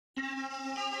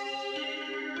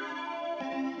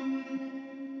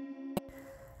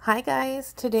Hi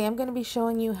guys, today I'm going to be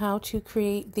showing you how to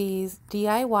create these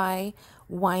DIY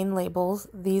wine labels.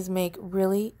 These make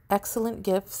really excellent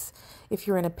gifts if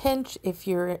you're in a pinch, if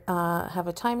you have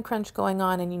a time crunch going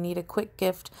on and you need a quick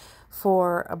gift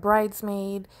for a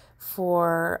bridesmaid,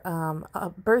 for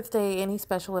a birthday, any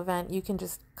special event. You can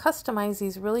just customize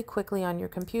these really quickly on your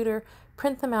computer,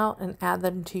 print them out, and add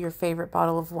them to your favorite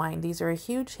bottle of wine. These are a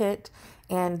huge hit,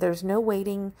 and there's no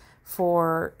waiting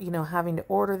for, having to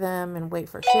order them and wait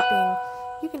for shipping.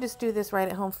 You can just do this right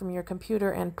at home from your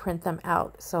computer and print them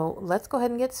out. So let's go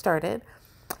ahead and get started.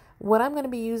 What I'm going to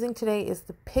be using today is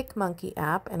the PicMonkey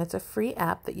app, and it's a free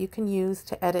app that you can use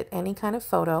to edit any kind of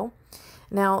photo.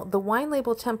 Now, the wine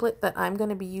label template that I'm going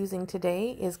to be using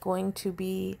today is going to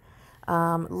be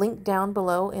linked down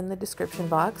below in the description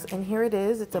box. And here it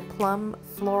is. It's a plum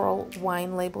floral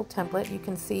wine label template. You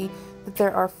can see that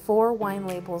there are 4 wine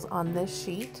labels on this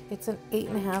sheet. It's an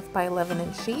 8.5 by 11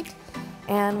 inch sheet.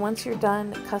 And once you're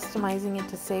done customizing it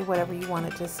to say whatever you want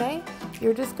it to say,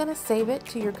 you're just going to save it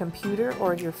to your computer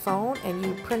or your phone, and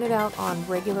you print it out on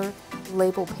regular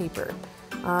label paper.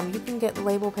 You can get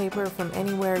label paper from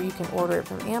anywhere. You can order it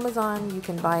from Amazon. You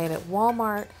can buy it at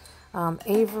Walmart.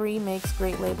 Avery makes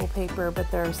great label paper, but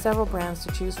there are several brands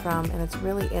to choose from, and it's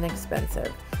really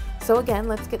inexpensive. So again,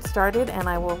 let's get started, and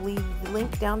I will leave the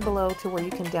link down below to where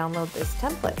you can download this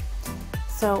template.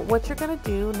 So what you're going to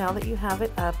do now that you have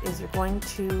it up is you're going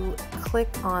to click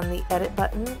on the edit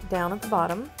button down at the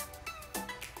bottom.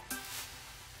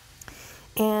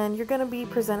 And you're going to be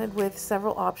presented with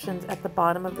several options at the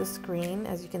bottom of the screen.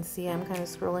 As you can see, I'm kind of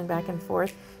scrolling back and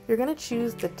forth. You're going to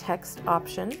choose the text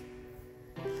option,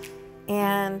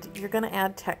 and you're going to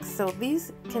add text. So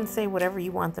these can say whatever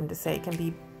you want them to say. It can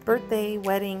be birthday,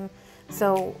 wedding.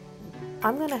 So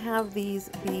I'm going to have these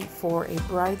be for a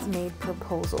bridesmaid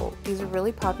proposal. These are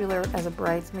really popular as a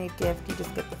bridesmaid gift. You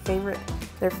just get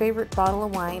their favorite bottle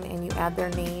of wine, and you add their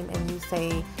name, and you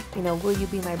say, will you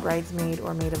be my bridesmaid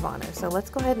or maid of honor? So let's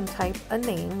go ahead and type a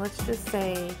name. Let's just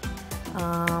say,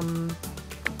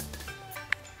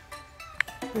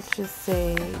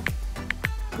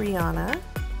 Brianna.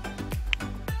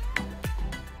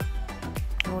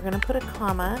 And we're going to put a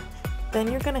comma. Then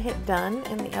you're going to hit done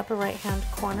in the upper right hand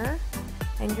corner,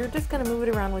 and you're just going to move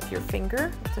it around with your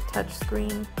finger. It's a touch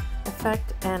screen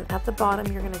effect, and at the bottom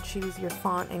you're going to choose your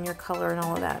font and your color and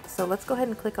all of that. So let's go ahead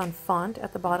and click on font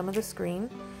at the bottom of the screen,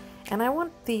 and I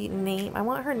want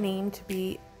her name to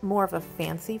be more of a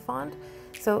fancy font.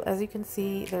 So as you can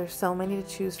see, there's so many to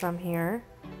choose from here.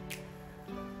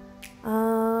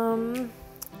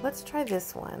 Let's try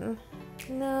this one.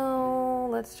 No,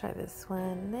 let's try this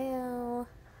one. No.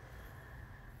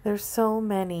 There's so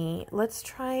many. Let's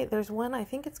try, there's one, I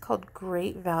think it's called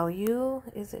Great Value.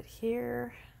 Is it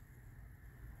here?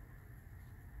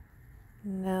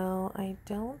 No, I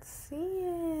don't see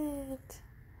it.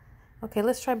 Okay,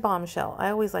 let's try Bombshell. I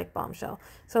always like Bombshell.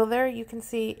 So there you can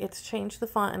see it's changed the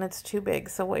font and it's too big.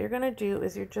 So what you're going to do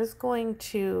is you're just going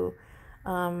to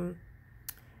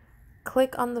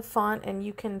click on the font, and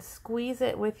you can squeeze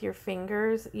it with your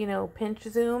fingers, pinch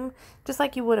zoom, just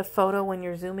like you would a photo when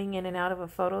you're zooming in and out of a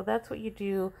photo. That's what you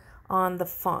do on the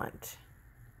font.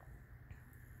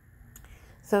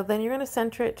 So then you're going to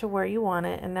center it to where you want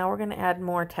it, and now we're going to add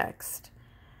more text.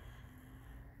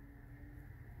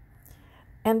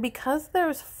 And because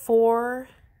there's 4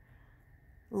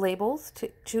 labels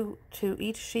to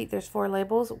each sheet, there's 4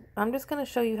 labels, I'm just going to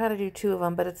show you how to do 2 of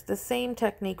them, but it's the same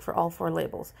technique for all 4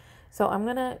 labels. So I'm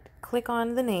going to click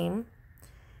on the name,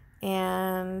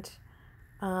 and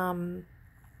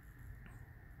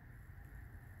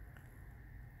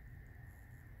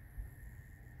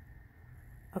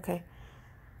okay.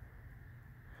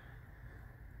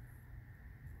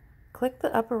 Click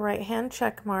the upper right hand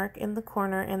check mark in the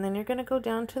corner, and then you're going to go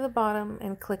down to the bottom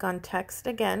and click on text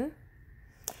again.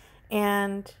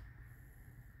 And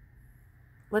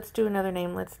let's do another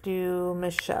name. Let's do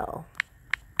Michelle.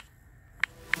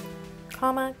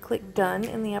 Comma, click done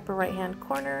in the upper right hand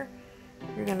corner.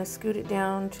 You're going to scoot it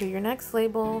down to your next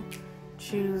label.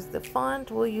 Choose the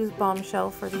font. We'll use Bombshell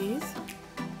for these.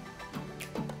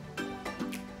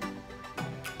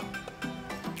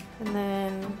 And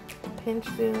then pinch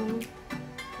zoom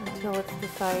until it's the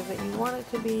size that you want it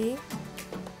to be.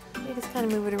 You just kind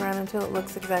of move it around until it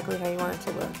looks exactly how you want it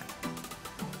to look.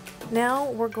 Now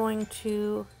we're going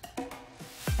to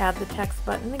add the text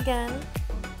button again,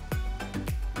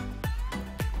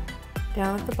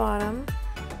 down at the bottom,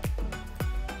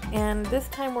 and this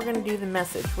time we're going to do the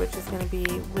message, which is going to be,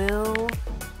 will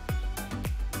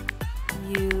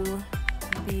you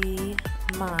be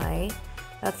my,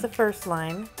 that's the first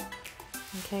line.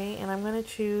 Okay, and I'm going to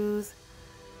choose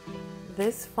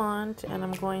this font and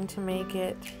I'm going to make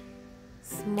it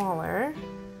smaller.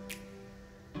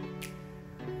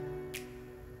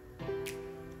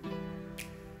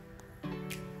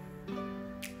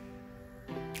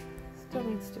 Still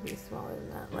needs to be smaller than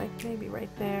that, like maybe right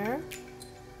there.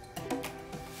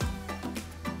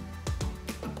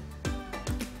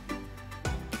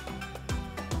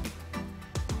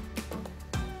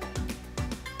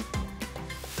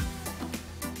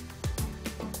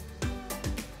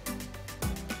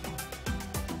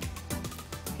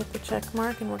 Hit the check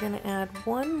mark and we're going to add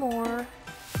one more,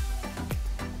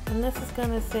 and this is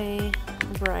going to say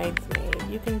Bridesmaid.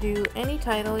 You can do any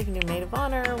title, you can do Maid of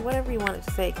Honor, whatever you want it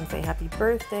to say. It can say Happy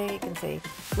Birthday, it can say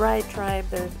Bride Tribe,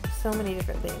 there's so many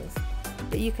different things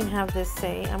that you can have this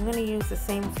say. I'm going to use the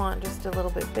same font just a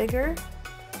little bit bigger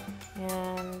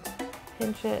and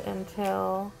pinch it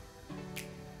until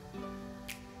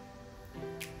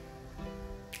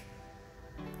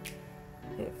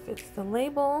it fits the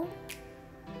label.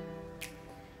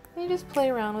 And you just play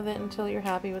around with it until you're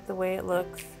happy with the way it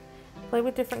looks. Play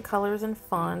with different colors and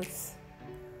fonts.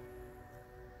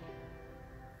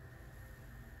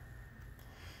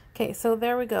 Okay, so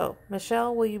there we go.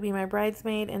 Michelle, will you be my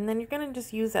bridesmaid? And then you're going to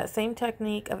just use that same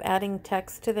technique of adding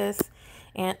text to this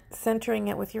and centering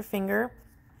it with your finger.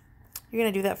 You're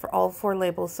going to do that for all 4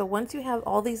 labels. So once you have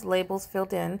all these labels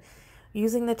filled in,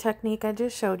 using the technique I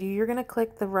just showed you, you're going to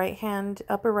click the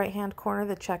upper right hand corner,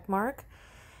 the check mark,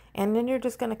 and then you're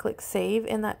just going to click save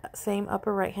in that same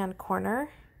upper right hand corner.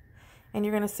 And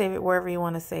you're going to save it wherever you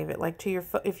want to save it. Like to your,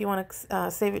 if you want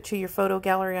to save it to your photo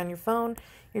gallery on your phone,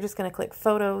 you're just going to click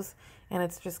photos, and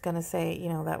it's just going to say, you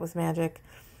know, that was magic,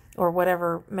 or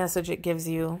whatever message it gives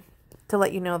you to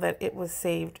let you know that it was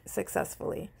saved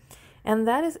successfully. And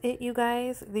that is it, you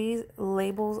guys. These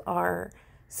labels are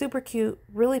super cute,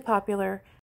 really popular.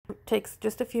 It takes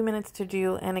just a few minutes to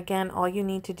do, and again, all you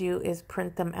need to do is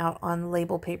print them out on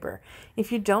label paper.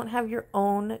 If you don't have your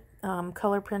own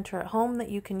color printer at home that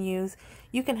you can use,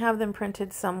 you can have them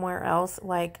printed somewhere else.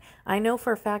 Like I know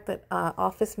for a fact that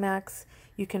Office Max,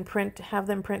 you can have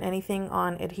them print anything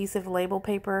on adhesive label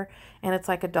paper, and it's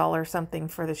like $1 something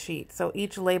for the sheet. So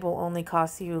each label only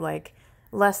costs you like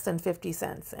less than 50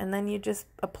 cents, and then you just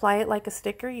apply it like a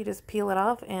sticker. You just peel it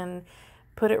off and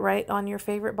put it right on your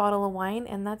favorite bottle of wine,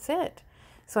 and that's it.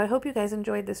 So I hope you guys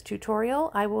enjoyed this tutorial.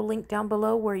 I will link down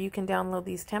below where you can download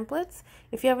these templates.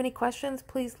 If you have any questions,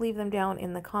 please leave them down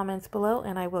in the comments below,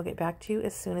 and I will get back to you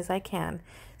as soon as I can.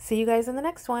 See you guys in the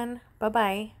next one.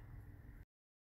 Bye-bye.